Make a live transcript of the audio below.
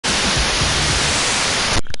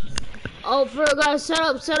Oh, for guys, set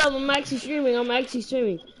up. I'm actually streaming.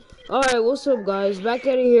 All right, what's up, guys? Back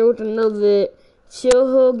at it here with another vid. Chill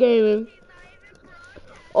Hill Gaming.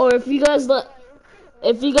 Or if you guys like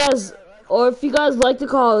to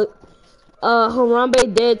call it,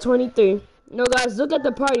 Harambe Dead 23. No, guys, look at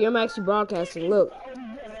the party. I'm actually broadcasting. Look.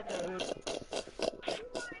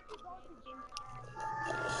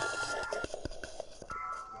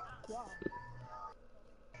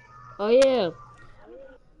 Oh yeah.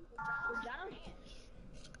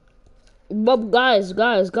 But guys.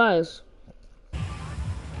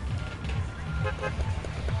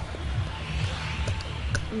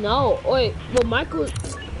 No, wait. But Michael,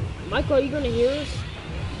 are you gonna hear us?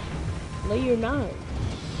 No, you're not.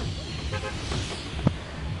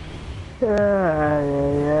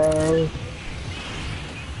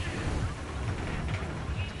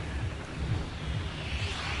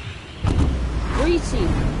 Greasy.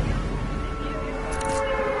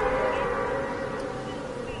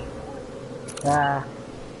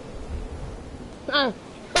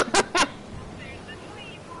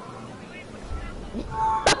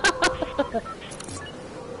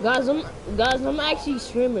 Guys, I'm actually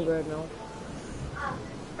streaming right now.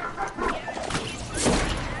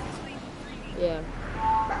 Yeah.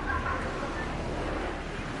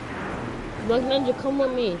 Black Ninja, come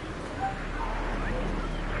with me.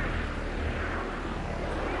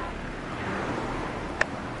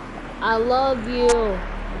 I love you.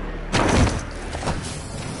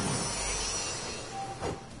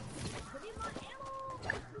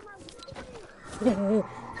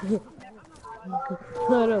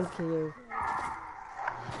 I don't care.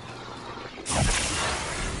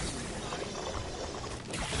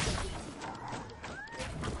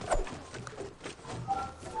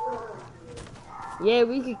 Yeah,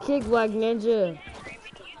 we could kick Black Ninja.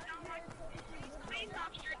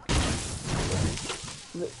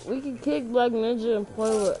 We can kick Black Ninja and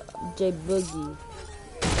play with J Boogie.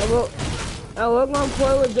 We're gonna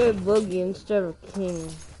play with J Boogie instead of King.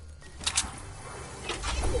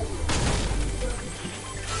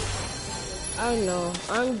 I know,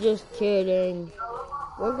 I'm just kidding.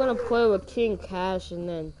 We're gonna play with King Cash and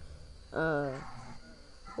then,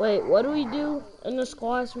 wait, what do we do in the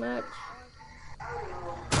squash match?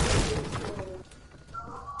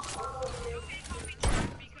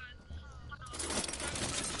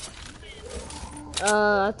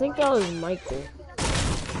 I think that was Michael.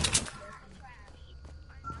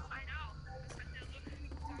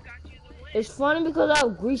 It's funny because I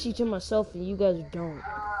have Greasy to myself and you guys don't.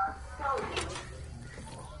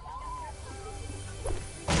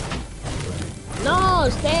 No,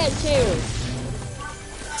 stay at chair.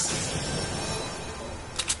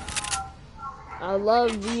 I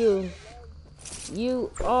love you. You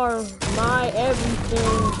are my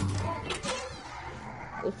everything.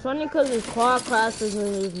 It's funny because it's quad classes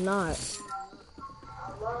and it's not.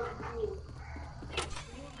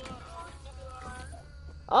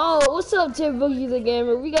 Oh, what's up, J Boogie the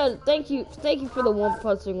Gamer? We got thank you for the one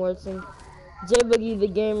punching Wilson. J Boogie the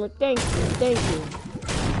Gamer, thank you.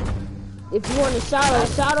 If you want a shout out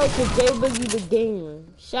to J Boogie the Gamer.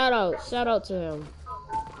 Shout out to him.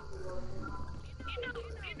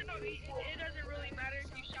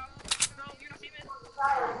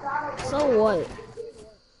 So what?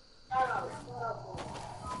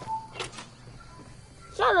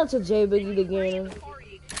 Shout out to J Boogie the Gamer.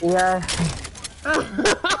 Yeah.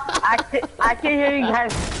 I can hear you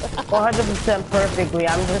guys 100% perfectly.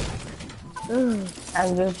 I'm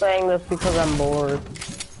just saying this because I'm bored.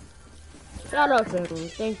 Shout out to him.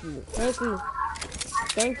 Thank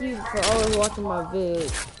you for always watching my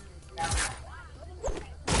vids.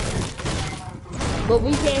 But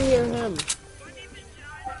we can't hear him.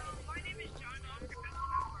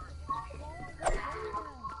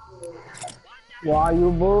 Why you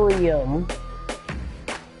bully him?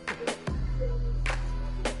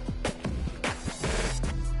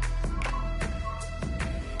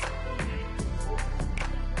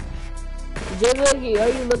 J-Boogie, are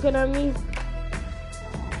you looking at me?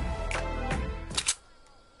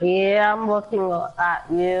 Yeah, I'm looking at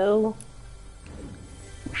you.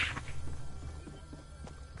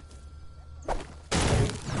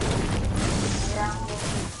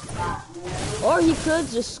 Or he could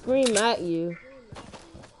just scream at you.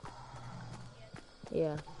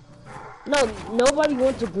 Yeah. No, nobody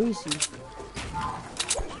went to Greasy.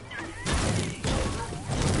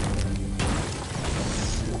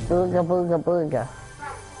 Booga booga booga.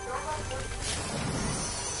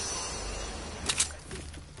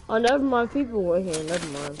 Oh, never mind. People were here. Never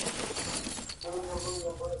mind.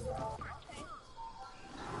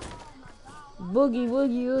 Boogie,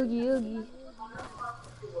 woogie, oogie, oogie.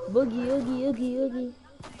 Boogie, oogie, oogie, oogie.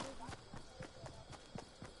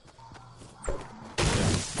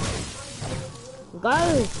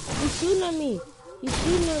 Guys, he's shooting at me. He's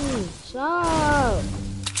shooting at me. Stop.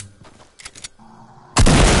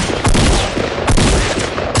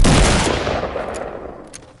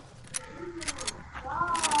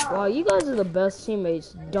 Wow, you guys are the best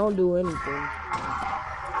teammates. Don't do anything.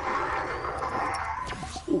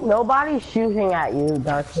 Nobody's shooting at you,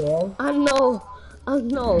 Darkman. I know. I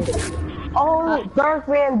know. Oh,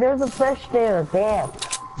 Darkman, there's a fish there. Damn.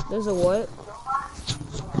 There's a what?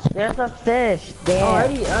 There's a fish. Damn. Oh, I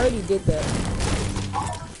already did that.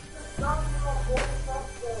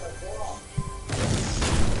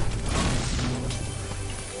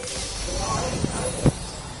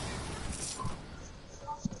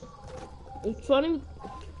 It's funny.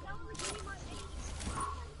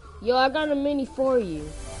 Yo, I got a mini for you.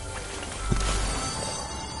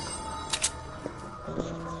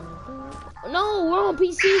 No, we're on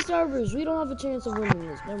PC servers. We don't have a chance of winning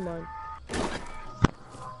this. Never mind.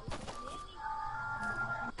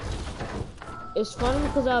 It's funny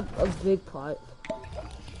because I have a big pot.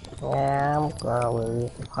 Yeah, I'm gonna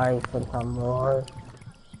fight for some more.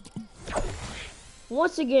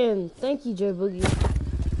 Once again, thank you, J Boogie.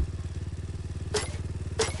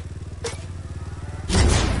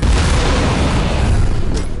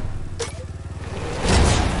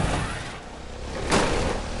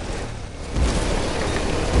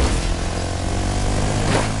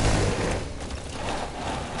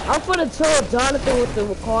 I'm gonna tell Jonathan with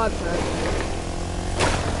the quad pack.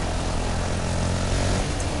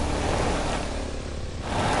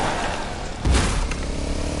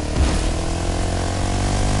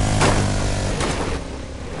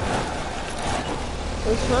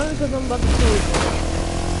 It's funny because I'm about to kill you.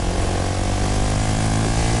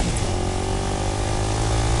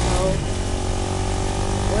 No.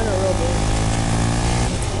 We're in a real game.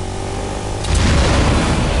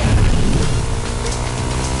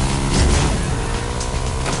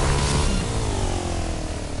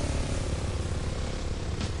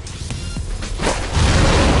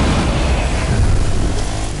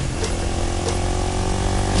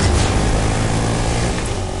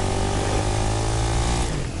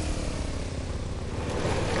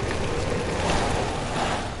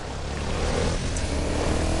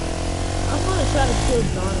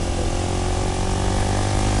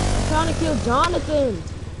 Jonathan!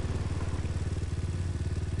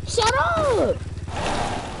 Shut up!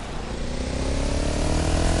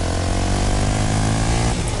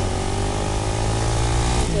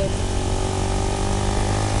 Okay.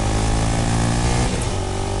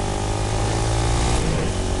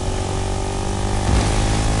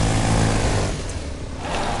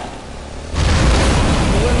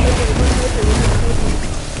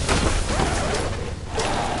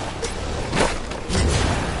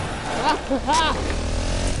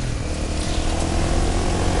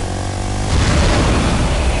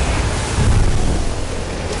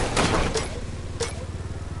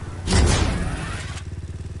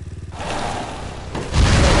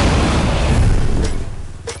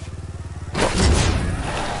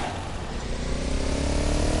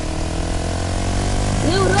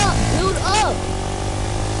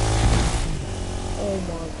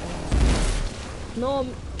 No,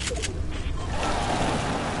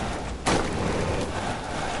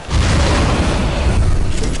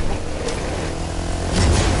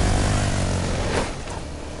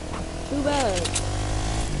 too bad.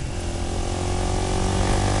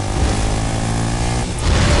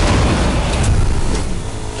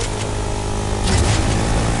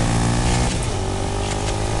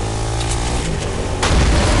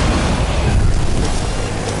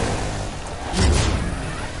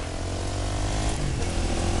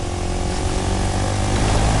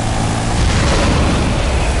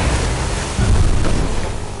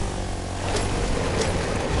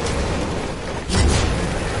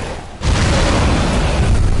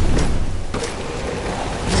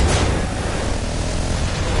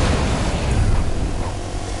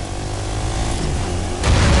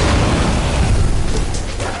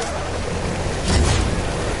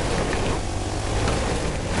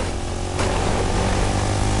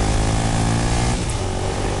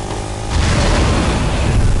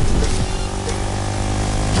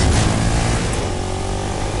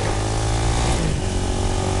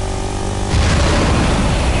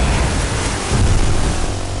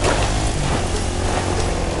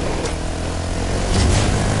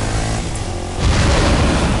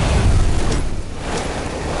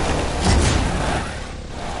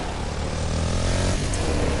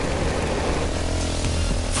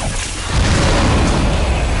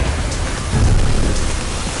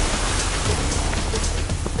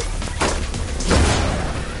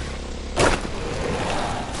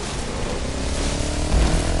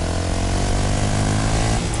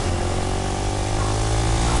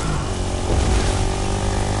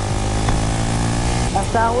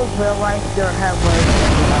 That was real life, your head was.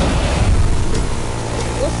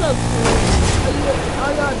 What's up, team?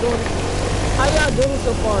 How y'all doing? How y'all doing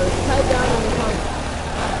so far? Type down in the comments.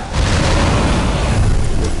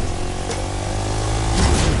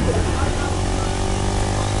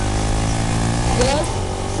 Yes,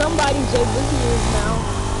 somebody J Boogie is now.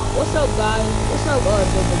 What's up, guys? What's up,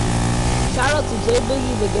 J Boogie? Shout out to J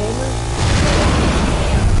Boogie the gamer.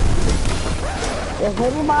 Is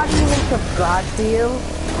anybody even subscribed to you?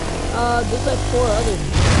 There's like 4 others.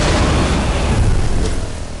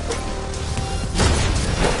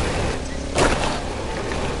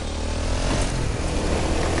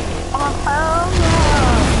 Oh, hell yeah.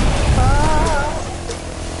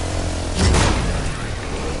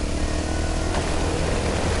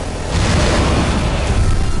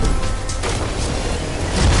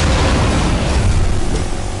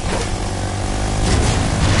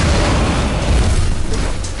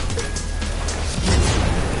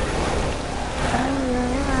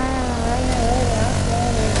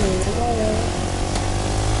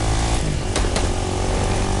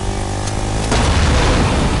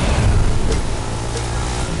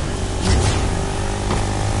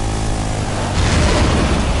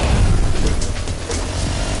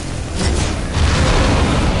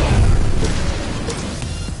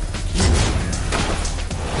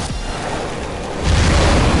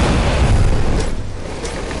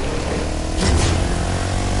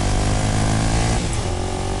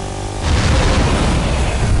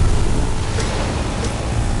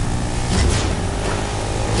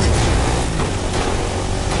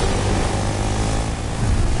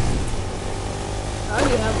 I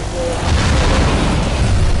already have a goal.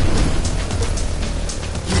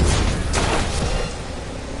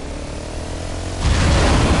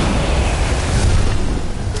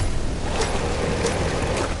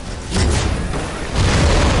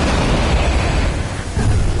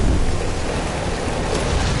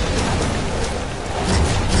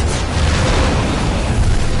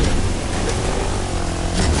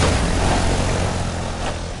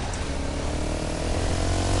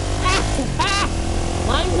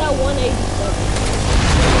 Mine's at 187.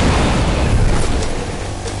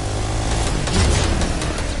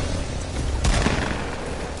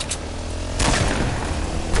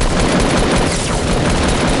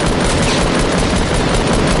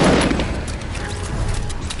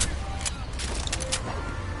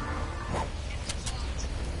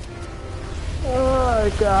 Oh,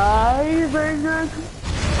 guys, very good.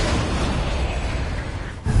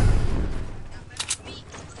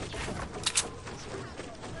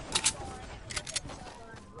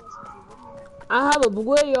 I have a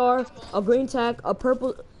blue AR, a green tac, a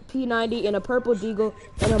purple P90, and a purple Deagle,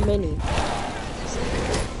 and a mini.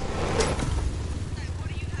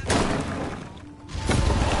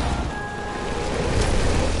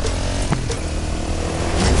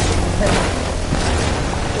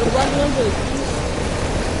 Yo, Black Ninja,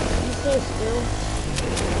 you stay still.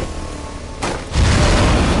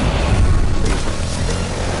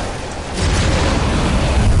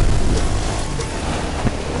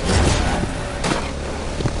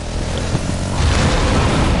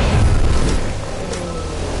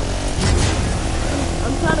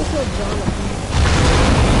 I'm trying to kill Jonathan.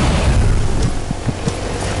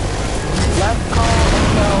 Let's call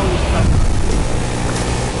Joey something.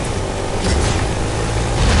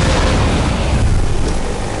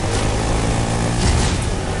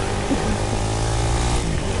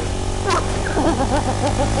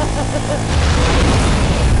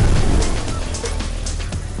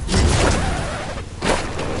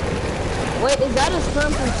 Wait, is that his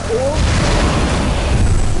friend from school?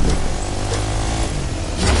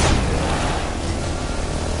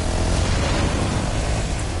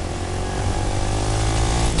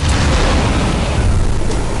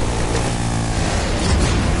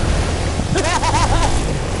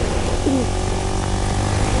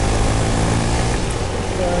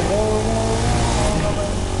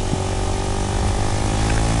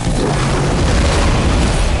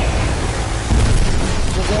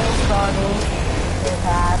 The game started. It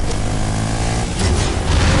had.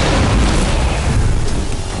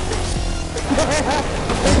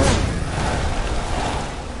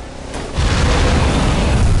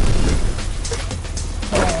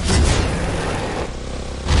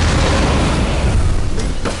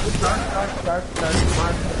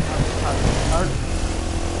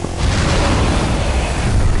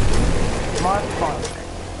 Mark.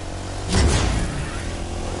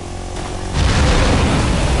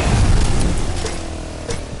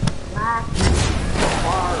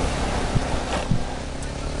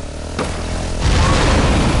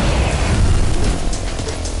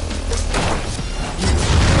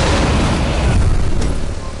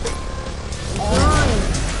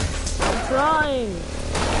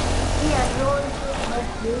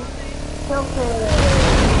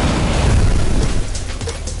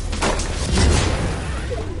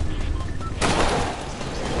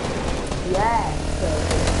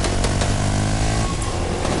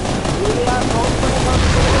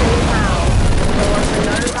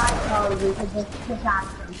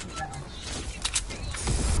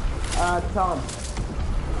 Tom.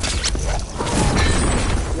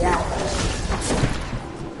 Yeah.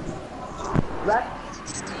 Right?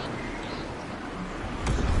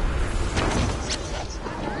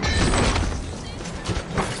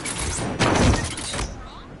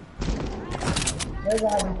 There's a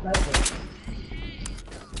hiding sniper.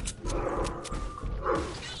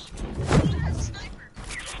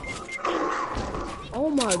 Oh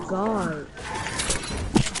my god.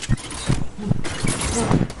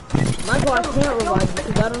 Michael, I can't revive you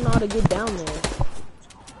because I don't know how to get down there.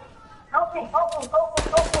 Help me, help me, help me,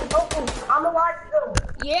 help me, help me. I'm alive still.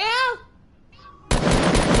 Yeah?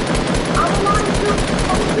 I'm alive still.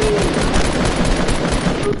 Help me.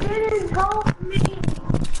 You didn't help me.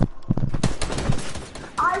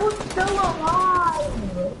 I was still alive.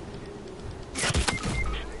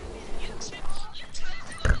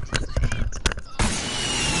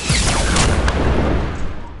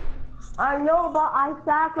 I know, but I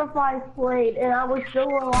sacrificed played, and I was still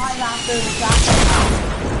alive after the sacrifice.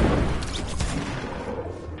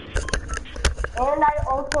 And I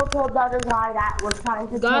also killed the other guy that was trying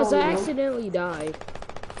to Guys, kill I me. accidentally died.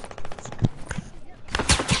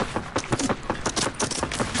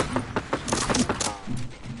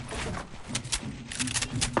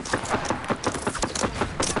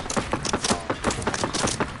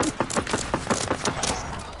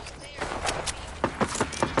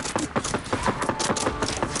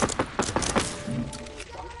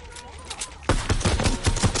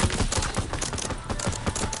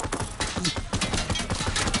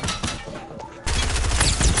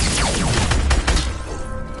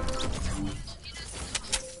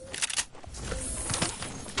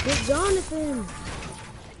 Get Jonathan.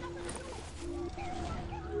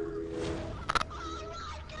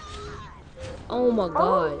 Oh my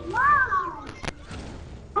god. Oh, wow.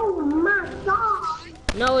 Oh my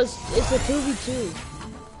god. No, it's a 2v2.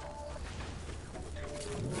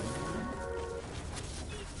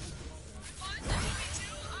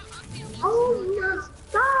 Oh my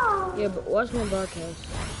god. Yeah, but watch my broadcast.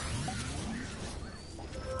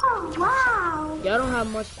 Oh wow. Y'all don't have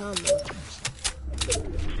much time left.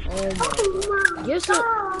 Oh my. Oh my Give some,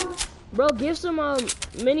 god. bro. Give some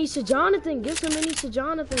minis to Jonathan. Give some minis to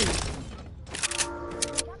Jonathan.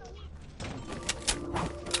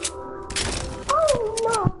 Oh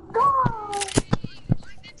my god.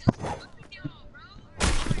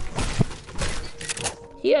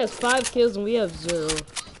 He has 5 kills and we have 0.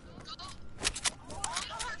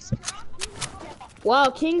 Wow,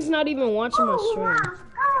 King's not even watching my stream.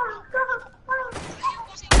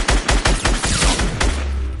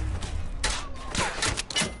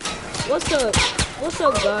 What's up? What's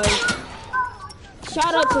up, guys?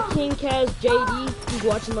 Shout out to King Kaz JD, who's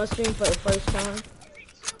watching my stream for the first time.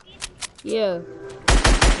 Yeah.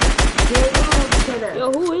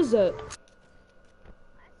 Yo, who is that?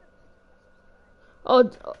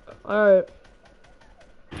 Oh, alright.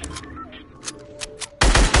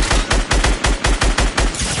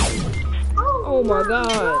 Oh my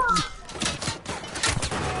god.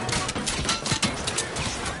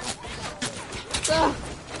 Ah.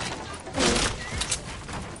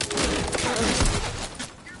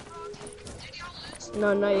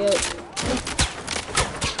 No, not yet.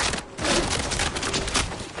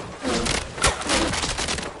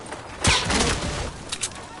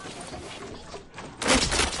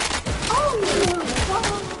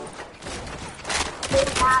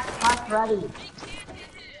 Ready.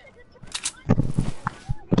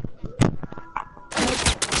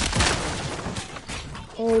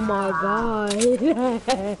 Oh my god.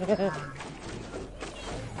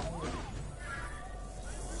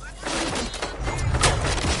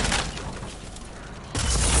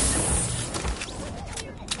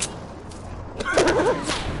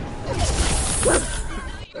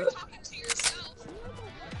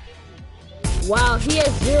 Wow, he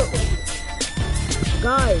has 0.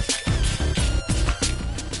 Guys.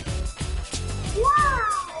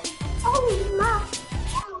 Wow. Oh my.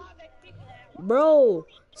 Bro,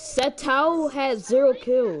 Setao has 0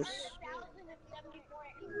 kills.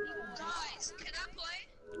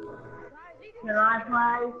 Can I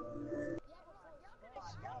play?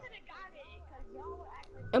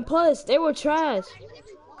 And plus, they were trash.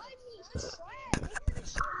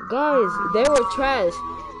 Guys, they were trash.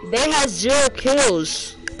 They had 0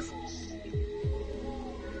 kills.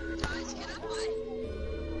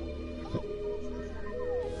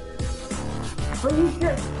 Please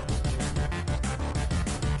just.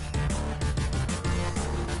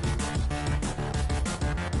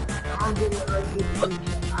 I'm getting ready.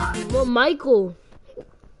 Well, Michael.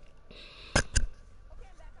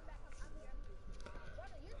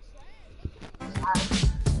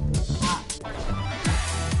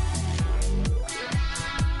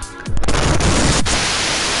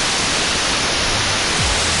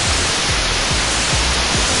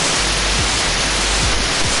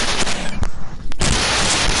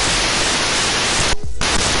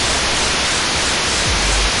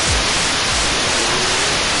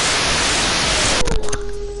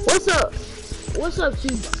 what's up,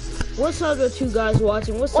 what's up, the two guys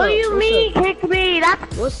watching? What's What up? do you What's mean, up? kick me?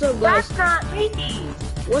 What's up, guys? That's not me.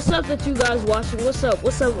 What's up, the two guys watching? What's up?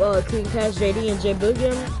 What's up, King Cash, JD, and J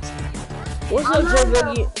Boogie? What's up, J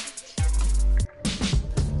Boogie?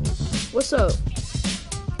 What's up?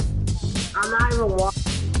 I'm not even watching.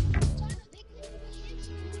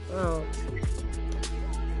 Oh.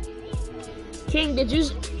 King, did you?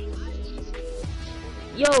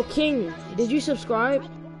 Yo, King, did you subscribe?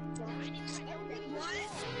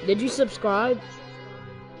 Did you subscribe?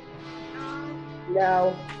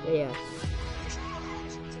 No. Yeah.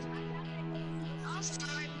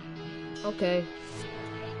 Okay.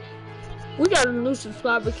 We got a new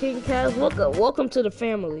subscriber, King Cash. Welcome to the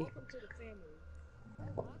family.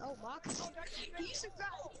 Oh, Marcus, can you subscribe?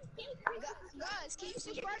 Guys, can you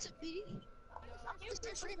subscribe to me?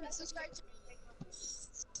 Mr. Freeman, subscribe to me.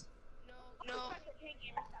 No.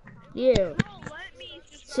 Yeah.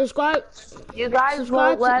 Subscribe. You guys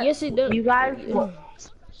Subscribe won't to, let. yes, it does. You guys.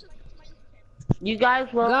 You guys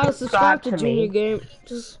won't Guys, subscribe to Junior me. Game.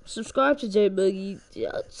 Just subscribe to J Boogie.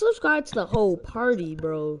 Yeah, subscribe to the whole party,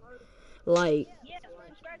 bro. Like,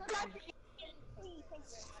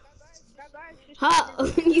 how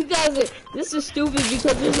you guys are? This is stupid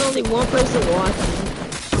because there's only one person watching.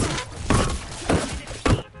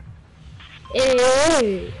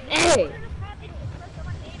 Hey.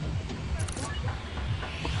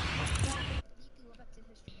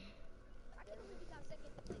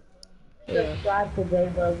 Yeah. Subscribe to J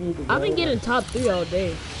Boogie. I've been getting top 3 all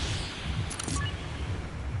day.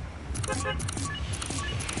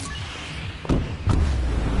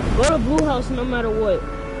 Go to Blue House no matter what.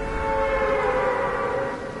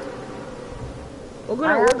 We're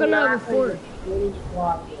gonna have a fort.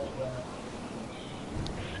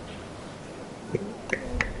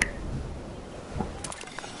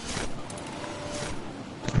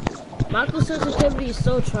 Michael's sensitivity is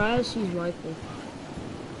so trash, he's Michael.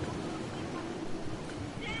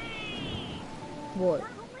 What?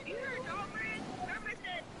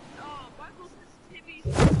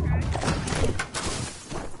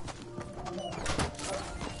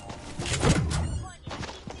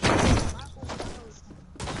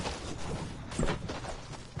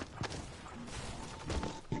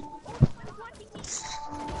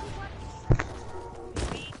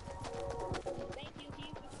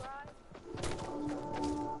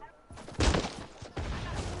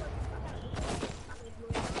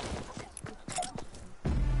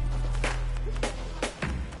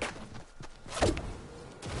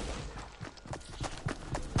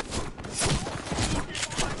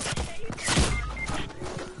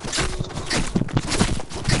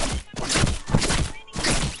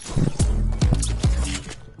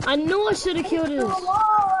 I knew I should have killed this.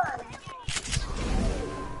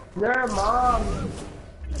 Your mom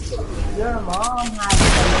has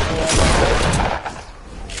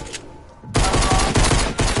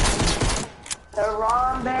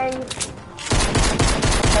Harambe.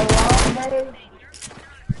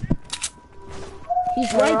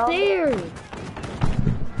 He's right there.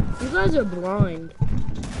 You guys are blind.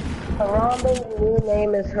 Harambe's new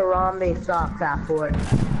name is Harambe Stop Fat Fort.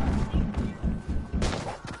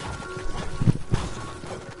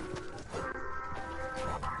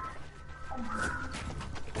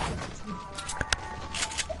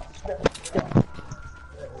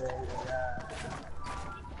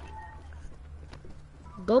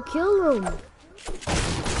 Go kill him.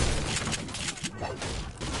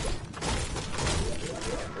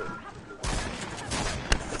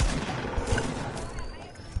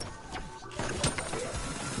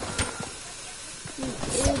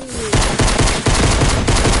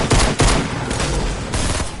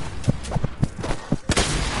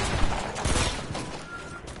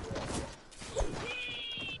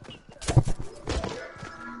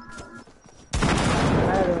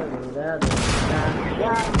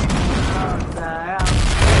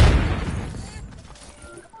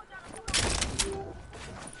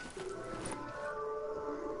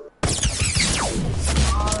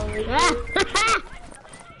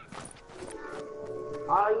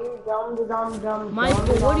 Are you dumb?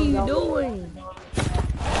 Michael, what are you doing?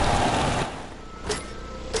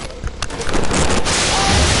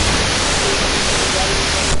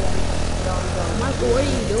 Michael, what are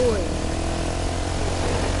you doing?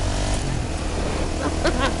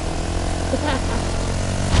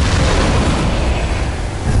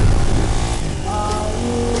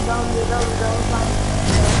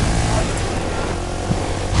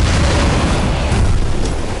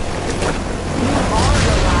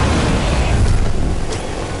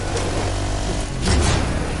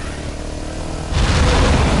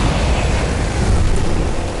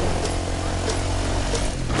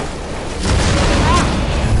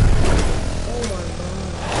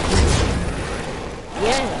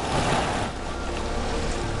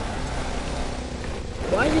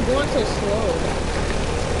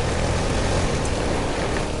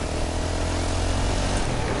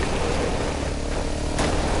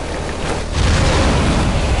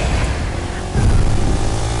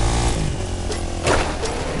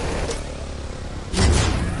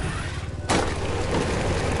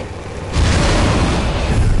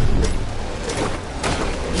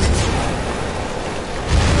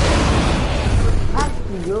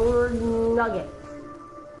 your nugget.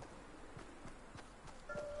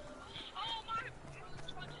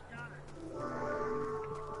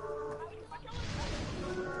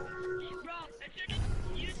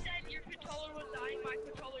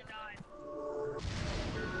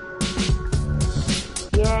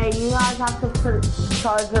 Yeah, you guys have to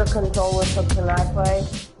charge your controller, so can I play?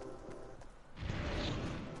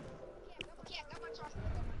 Yeah, got my charger.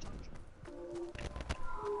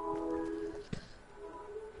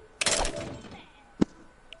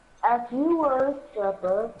 If you were a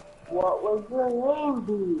stripper, what would your name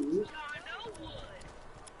be?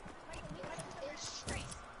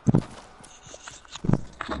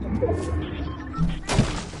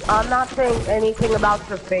 I'm not saying anything about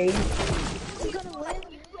your face. Who's gonna win?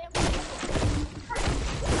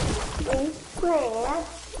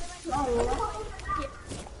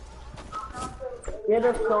 Get a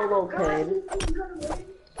solo kid.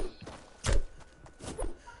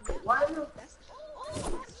 Why do That's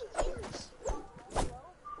two viewers.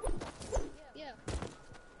 Yeah.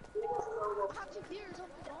 I have 2 viewers.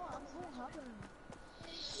 I'm so hopping.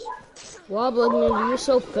 Wobbling nigga, you're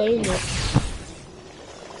so famous.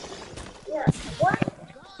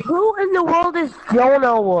 Who in the world is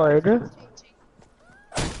Jonah Wood?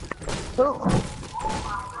 Who?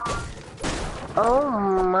 Oh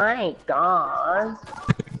my god.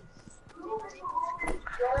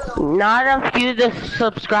 Not if you just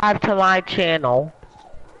subscribe to my channel.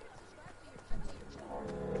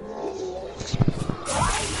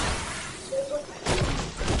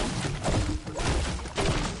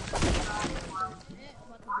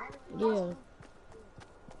 Yeah.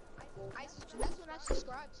 That's what I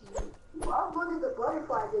subscribe to. What was the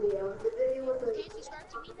butterfly video? The video with Can you subscribe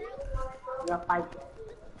to me now? Yep, I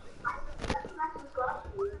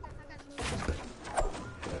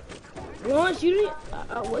Lawrence, you didn't.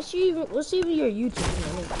 What's even your YouTube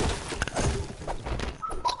channel?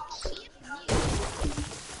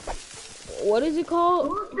 What is it called?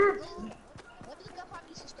 What does the how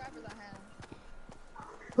many subscribers I have?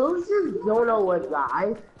 Who's this Jonah Wood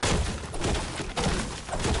guy?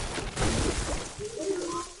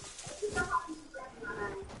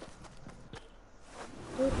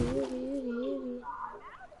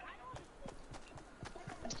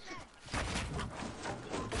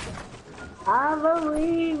 I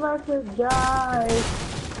believe I could die.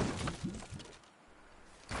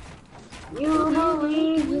 You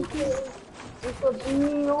believe you could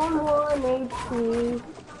be on 180.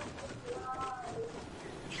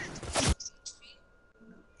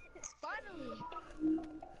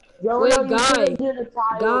 Wait,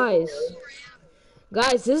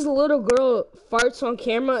 guys, this little girl farts on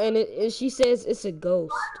camera and she says it's a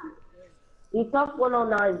ghost. You took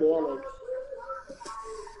 109 damage.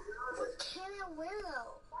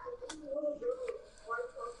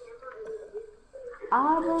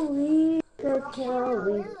 I believe the can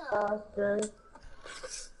be faster.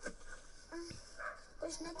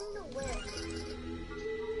 There's nothing to wear.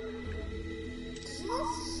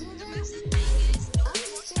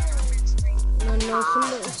 No,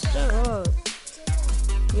 somebody, shut up.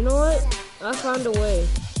 You know what? I found a way.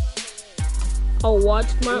 I'll watch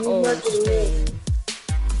my own stream.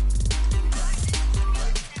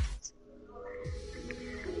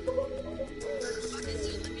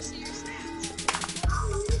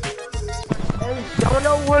 Don't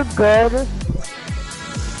know we're good.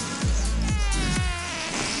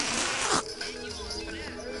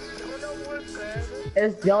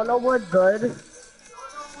 Is Jonah Wood good?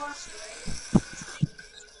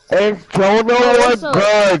 Is Jonah Wood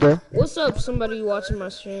good? What's up, somebody watching my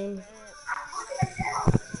stream?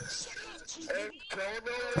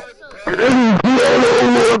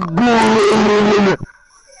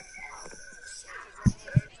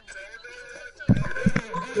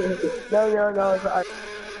 No, sorry.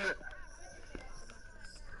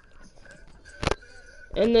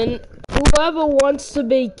 And then whoever wants to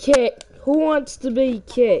be kicked, who wants to be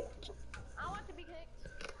kicked? I want to be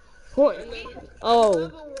kicked.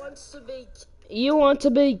 Oh, you want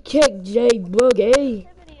to be kicked, J Boogie?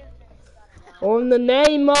 Or in the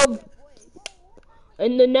name of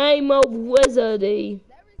Wizardy. Name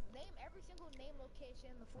every single name location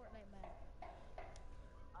in the Fortnite map.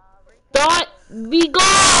 Thought be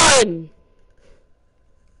gone.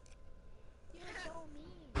 You're so mean.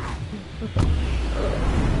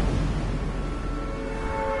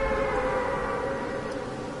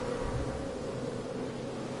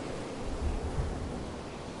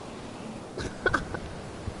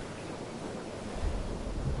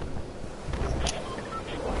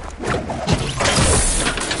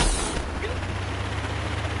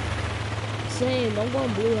 Same, I'm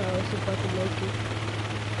going blue house if I can make it.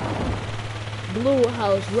 Blue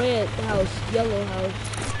house, red house, yellow house.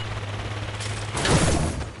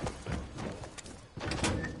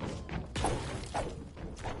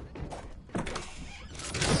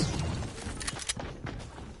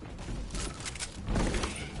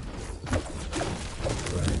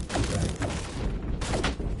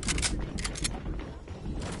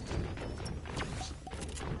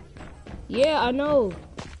 Yeah, I know.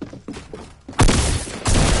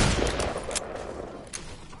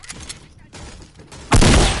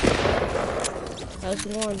 That's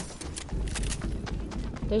one.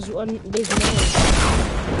 There's one. There's more.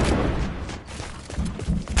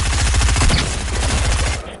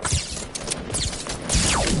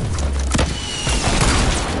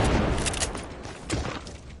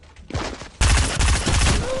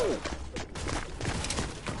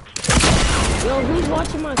 Yo, who's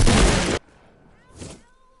watching my stream?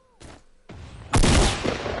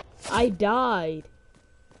 I died.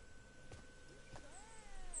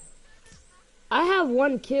 I have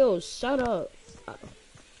 1 kill. Shut up.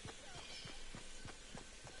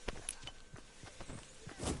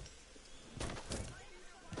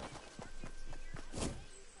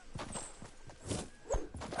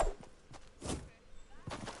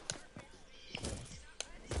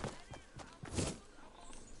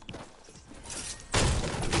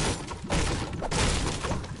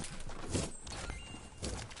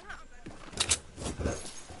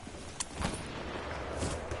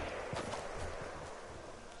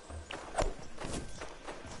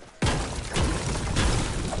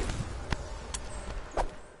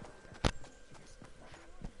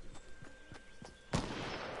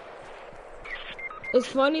 It's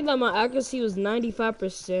funny that my accuracy was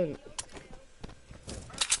 95%.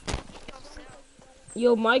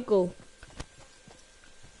 Yo, Michael.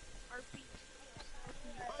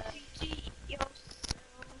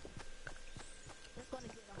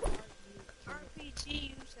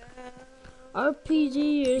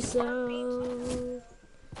 RPG yourself.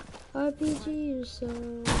 RPG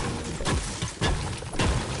yourself.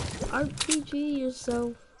 RPG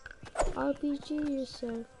yourself. RPG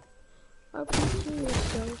yourself. RPG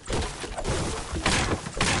yourself.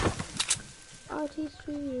 RTC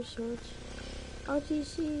yourself.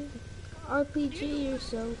 RTC. RPG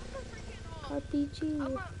yourself. RPG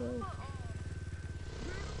yourself.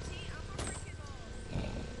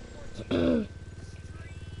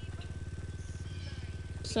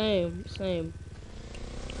 Same, same.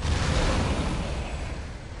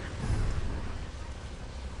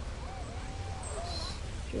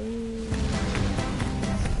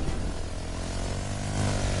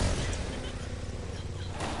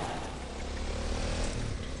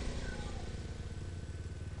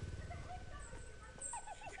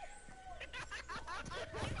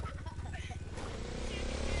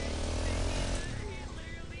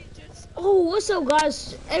 Oh, what's up,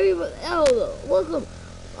 guys? Everybody, welcome.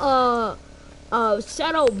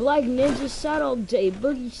 Shout out Black Ninja, shout out J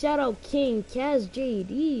Boogie, shout out King, Kaz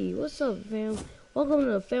JD. What's up, fam? Welcome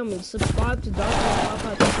to the family. Subscribe to Dark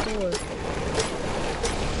Ps4.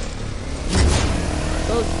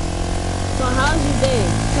 So how's your day?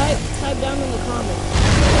 Type down in the comments.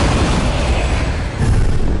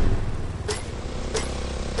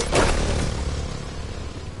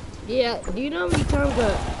 Yeah, do you know how many times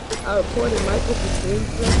I reported Michael for stream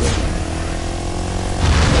session?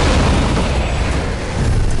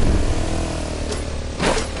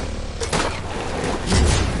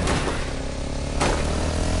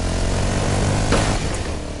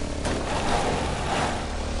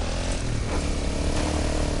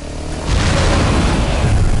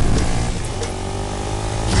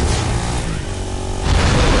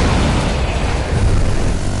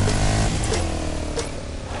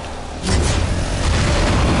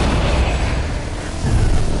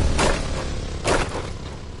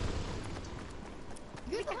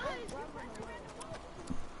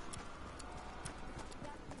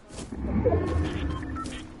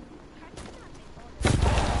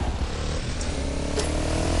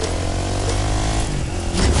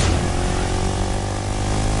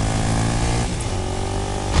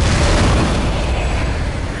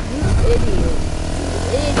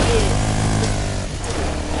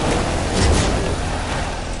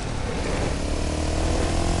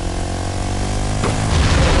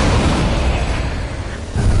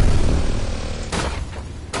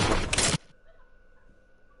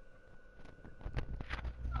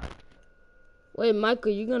 Wait,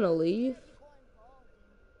 Michael, you gonna leave?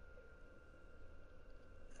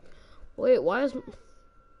 Wait, why is...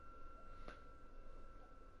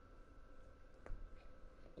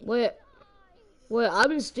 Wait, I've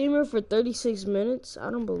been streaming for 36 minutes? I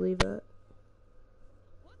don't believe that.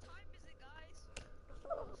 What time is it, guys?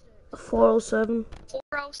 407.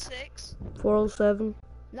 406. 407.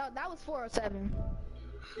 No, that was 407.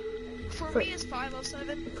 For me, it's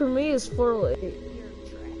 507. For me, it's 408.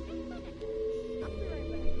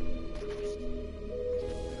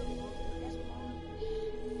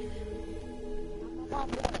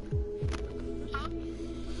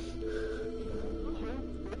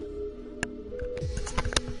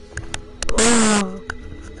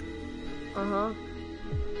 Uh-huh.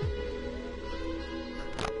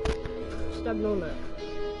 Stop doing that.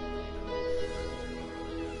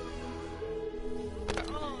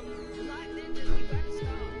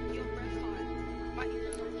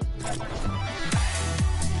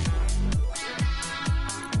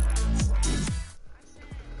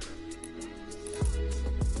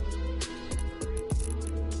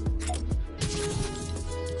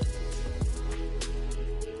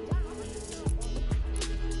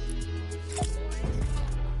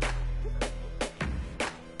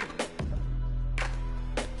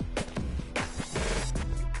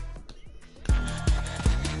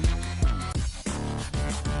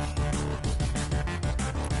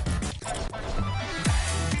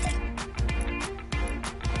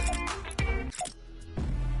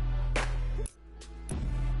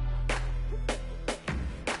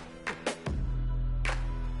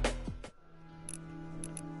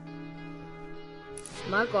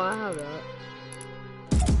 Michael, I have that.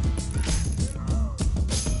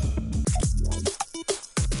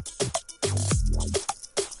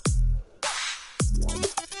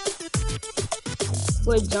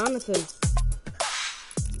 Wait, Jonathan,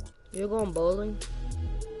 you're going bowling?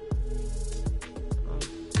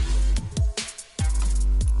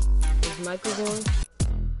 Is Michael going?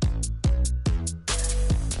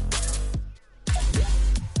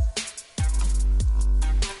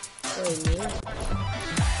 Wait, me?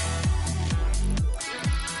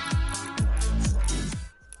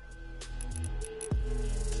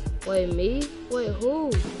 Wait, me? Wait,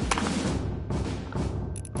 who?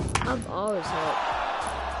 I've always had.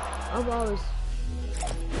 I've always.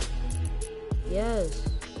 Yes.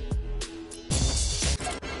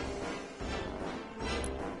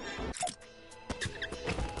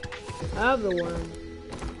 I have the one.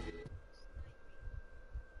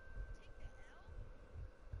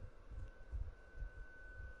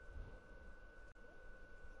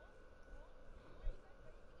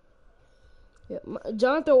 Yeah,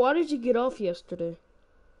 Jonathan, why did you get off yesterday?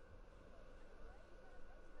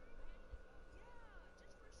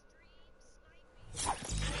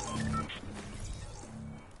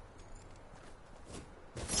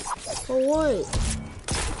 For what?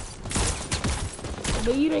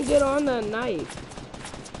 But you didn't get on that night.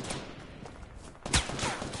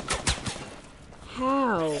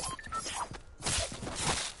 How?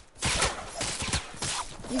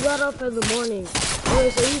 You got up in the morning. Okay,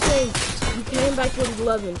 so you saying you came back at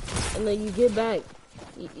 11, and then you get back.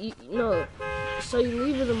 No, so you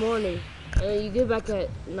leave in the morning, and then you get back at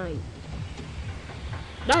night.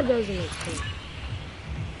 That doesn't make sense.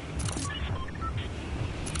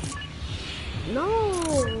 No,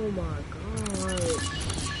 oh my god.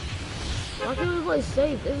 Why can't we play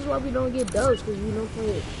safe? This is why we don't get dubs, because we don't play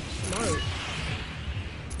it smart.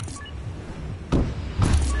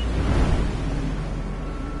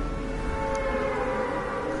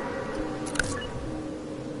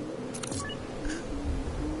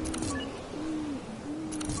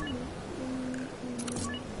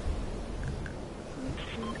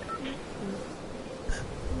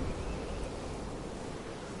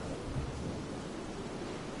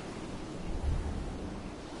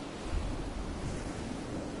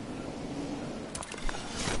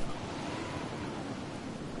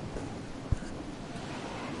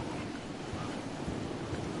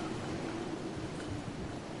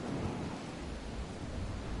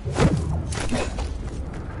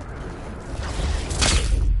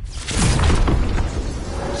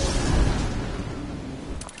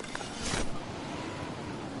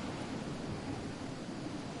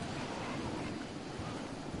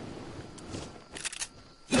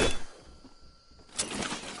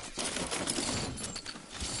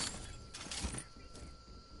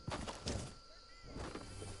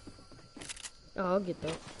 Oh, I'll get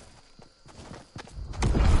that.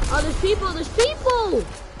 Oh, there's people! There's people!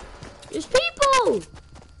 There's people!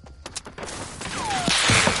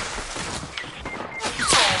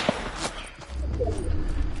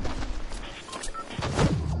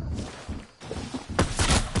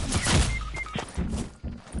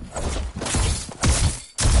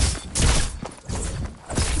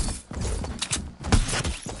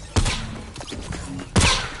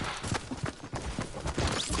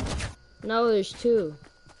 No, there's two.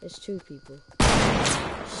 There's two people.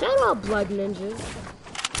 Shut up, Black Ninja.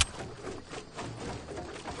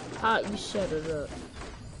 Hot, you shut it up.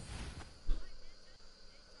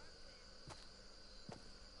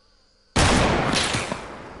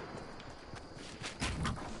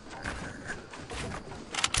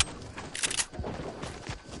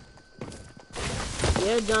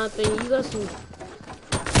 Yeah, Jonathan, you got some...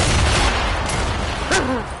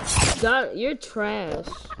 God, you're trash.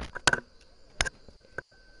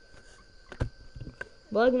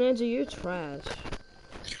 Black Ninja, you're trash.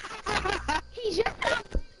 He's just not.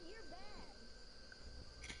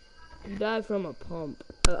 You died from a pump.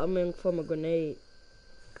 I mean, from a grenade.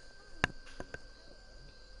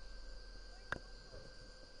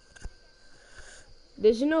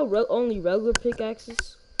 Did you know only regular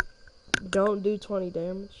pickaxes don't do 20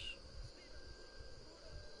 damage?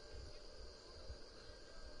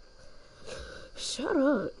 Shut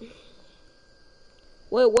up.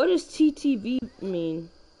 Wait, what does TTV mean?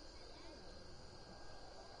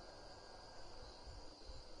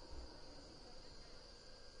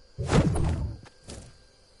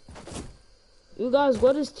 You guys,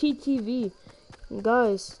 what is TTV?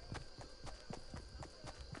 Guys,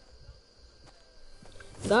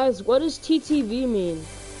 what does TTV mean?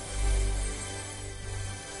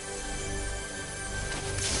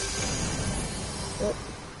 What?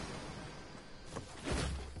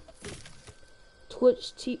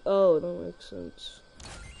 Twitch oh, that makes sense.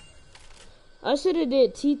 I should have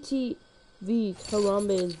did TTV.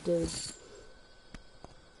 Harambe is dead.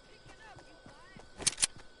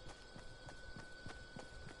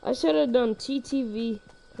 I should have done TTV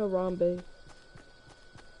Harambe.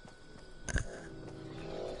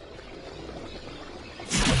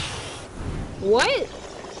 What?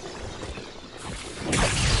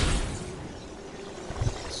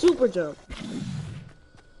 Super jump.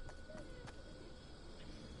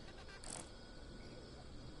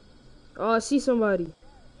 Oh, I see somebody.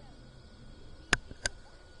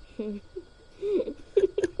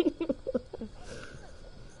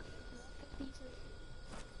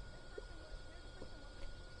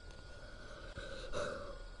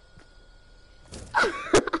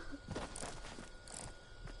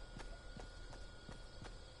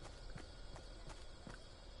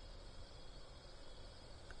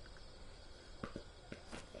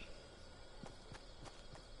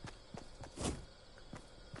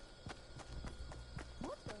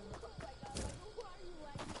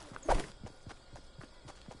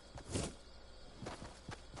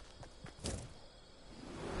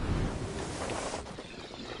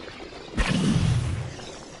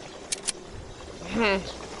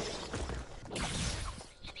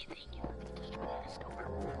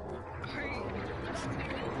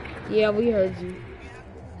 Yeah, we heard you.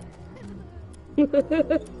 I'm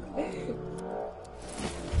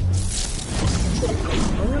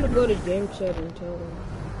gonna go to game chat and tell them.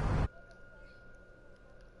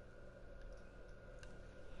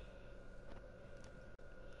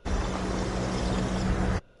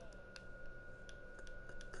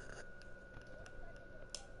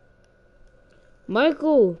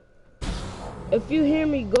 Michael, if you hear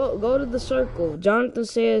me, go to the circle. Jonathan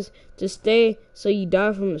says to stay so you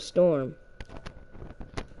die from the storm.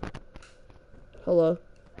 Hello.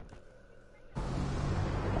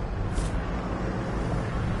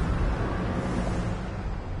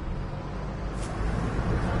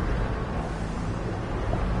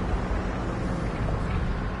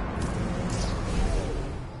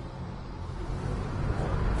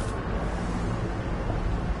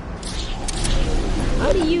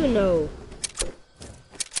 How do you know?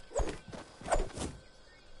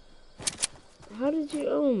 How did you?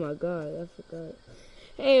 Oh my god, I forgot.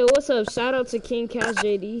 Hey, what's up? Shout out to King Cash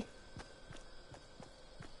JD.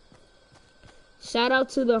 Shout out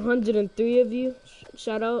to the 103 of you.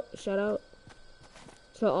 Shout out to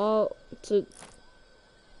all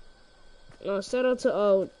shout out to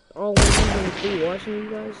all 103 watching you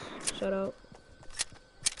guys. Shout out.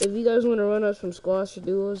 If you guys want to run us from squash or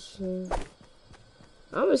duos,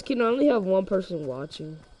 I'm just kidding. I only have one person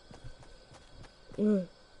watching.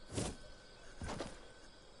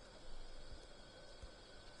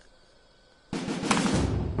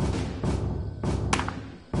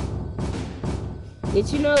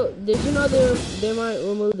 Did you know they might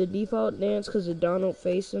remove the default dance because of Donald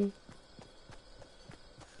facing?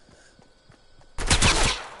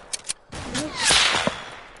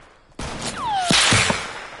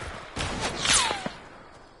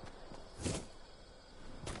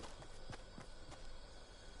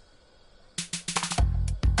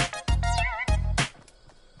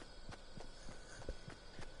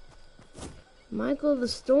 Michael the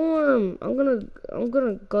Storm. I'm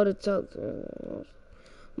gonna go to talk to him.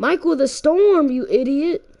 Michael the Storm, you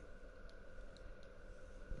idiot.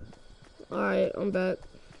 Alright, I'm back.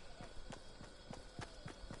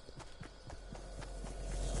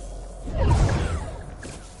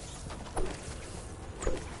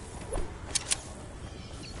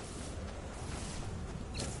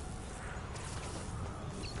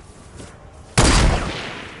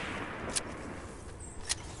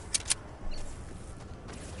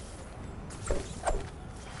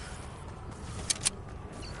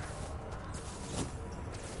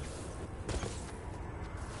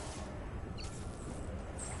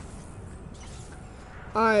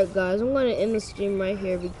 Alright guys, I'm gonna end the stream right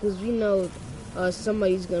here because we know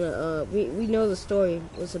somebody's gonna we know the story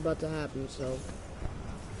what's about to happen, so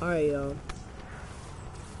alright y'all.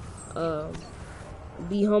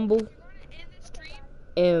 Be humble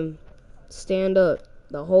and stand up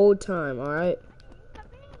the whole time, alright?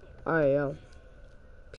 Alright y'all.